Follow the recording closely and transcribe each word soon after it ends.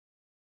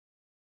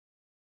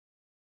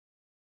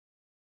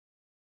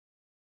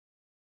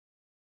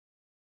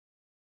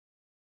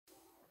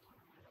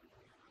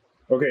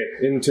Okay,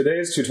 in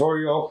today's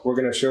tutorial, we're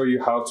going to show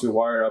you how to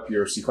wire up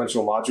your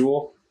sequential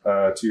module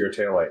to your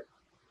taillight.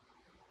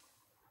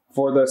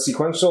 For the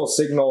sequential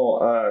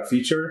signal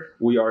feature,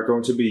 we are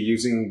going to be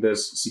using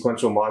this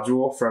sequential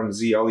module from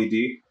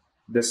zLED.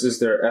 This is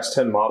their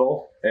S10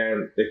 model,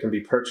 and it can be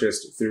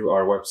purchased through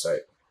our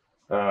website.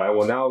 I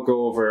will now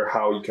go over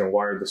how you can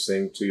wire this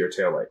thing to your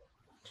taillight.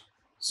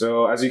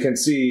 So as you can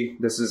see,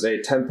 this is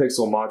a 10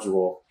 pixel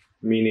module,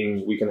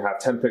 meaning we can have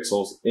 10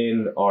 pixels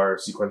in our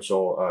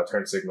sequential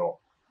turn signal.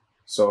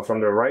 So from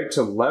the right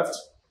to left,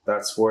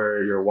 that's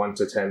where your 1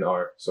 to 10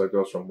 are. So it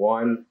goes from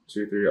 1,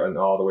 2, 3, and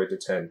all the way to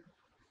 10.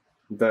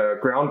 The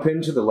ground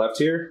pin to the left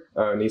here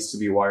needs to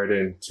be wired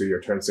in to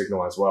your turn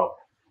signal as well.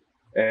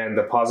 And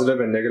the positive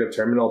and negative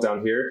terminal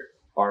down here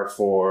are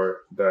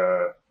for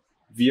the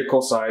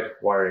vehicle side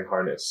wiring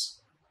harness.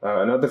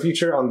 Another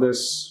feature on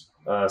this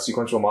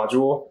sequential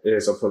module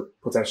is a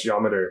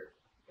potentiometer.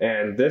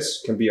 And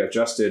this can be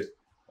adjusted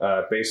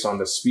based on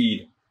the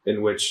speed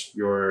in which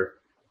your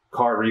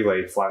car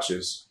relay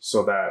flashes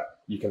so that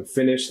you can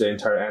finish the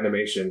entire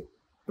animation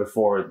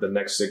before the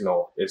next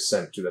signal is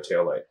sent to the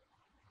taillight.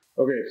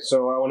 Okay,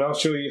 so I will now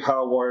show you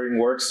how wiring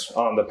works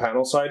on the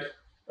panel side.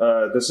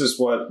 This is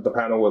what the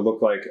panel would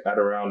look like at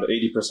around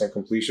 80%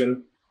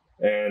 completion,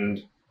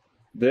 and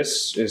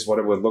this is what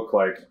it would look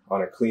like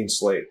on a clean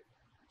slate.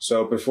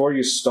 So before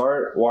you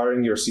start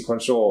wiring your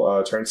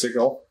sequential turn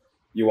signal,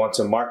 you want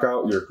to mark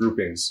out your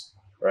groupings,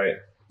 right?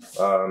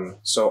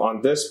 So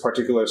on this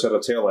particular set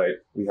of taillight,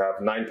 we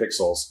have 9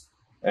 pixels.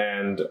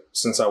 And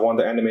since I want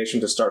the animation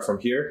to start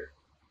from here,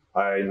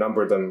 I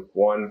numbered them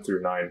 1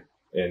 through 9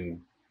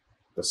 in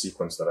the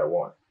sequence that I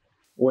want.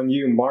 When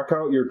you mark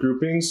out your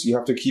groupings, you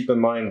have to keep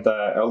in mind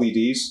that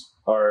LEDs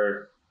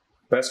are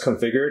best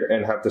configured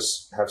and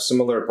have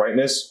similar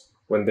brightness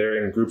when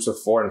they're in groups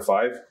of 4 and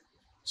 5.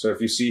 So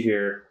if you see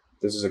here,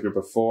 this is a group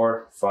of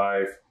 4,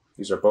 5.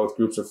 These are both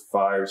groups of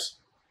 5s.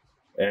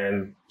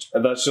 And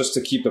that's just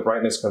to keep the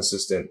brightness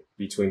consistent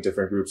between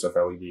different groups of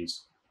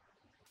LEDs.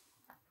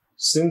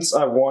 Since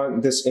I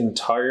want this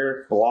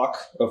entire block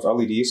of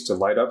LEDs to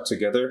light up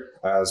together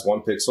as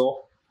 1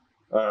 pixel,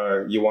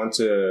 you want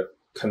to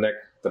connect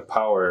the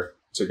power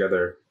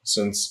together,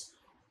 since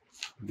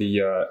the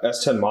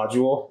S10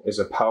 module is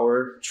a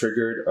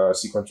power-triggered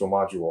sequential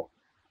module,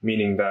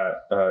 meaning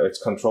that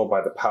it's controlled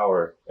by the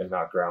power and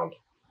not ground.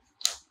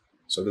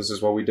 So this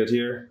is what we did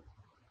here.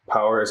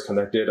 Power is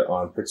connected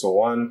on pixel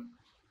 1.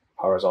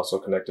 Power is also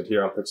connected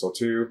here on pixel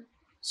 2,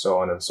 so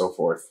on and so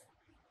forth.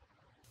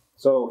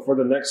 So for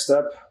the next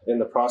step in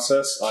the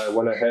process, I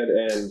went ahead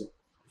and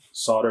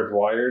soldered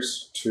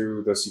wires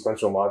to the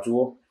sequential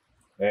module.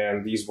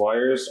 And these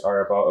wires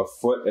are about 1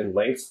 foot in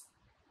length,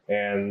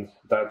 and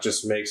that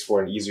just makes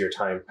for an easier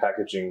time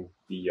packaging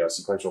the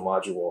sequential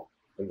module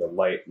in the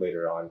light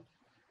later on.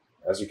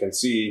 As you can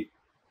see,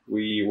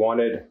 we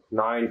wanted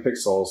 9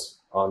 pixels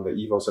on the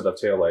Evo set of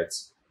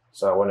taillights.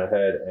 So I went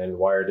ahead and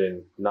wired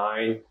in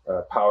 9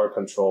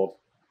 power-controlled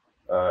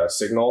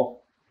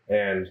signal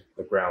and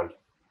the ground.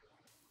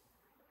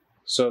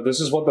 So this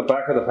is what the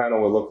back of the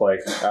panel will look like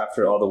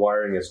after all the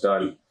wiring is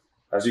done.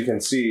 As you can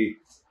see,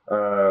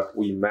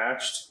 we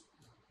matched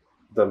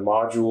the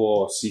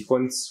module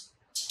sequence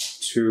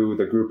to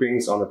the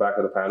groupings on the back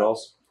of the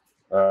panels.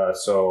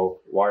 So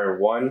wire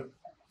 1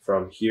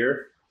 from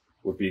here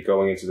would be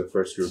going into the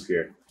first group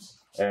here.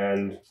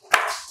 And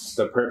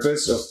the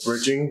purpose of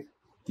bridging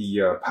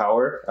the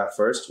power at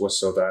first was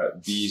so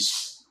that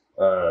these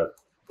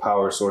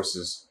power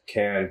sources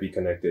can be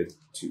connected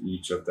to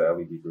each of the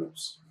LED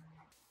groups.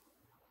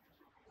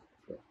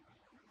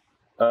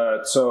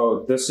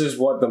 So this is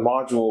what the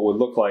module would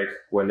look like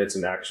when it's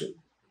in action.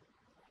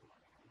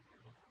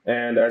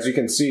 And as you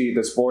can see,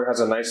 this board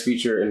has a nice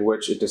feature in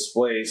which it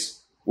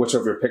displays which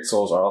of your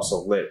pixels are also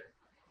lit.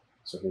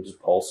 So you can just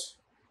pulse.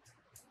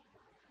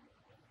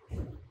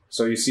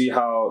 So you see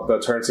how the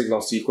turn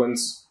signal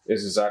sequence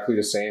is exactly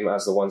the same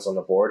as the ones on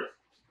the board.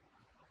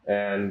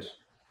 And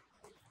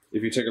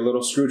if you take a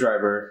little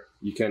screwdriver,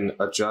 you can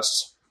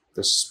adjust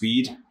the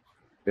speed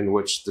in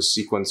which the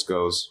sequence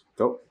goes.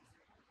 Go.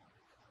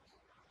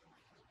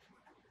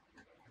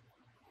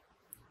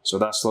 So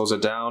that slows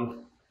it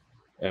down,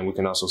 and we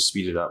can also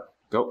speed it up.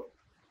 Go.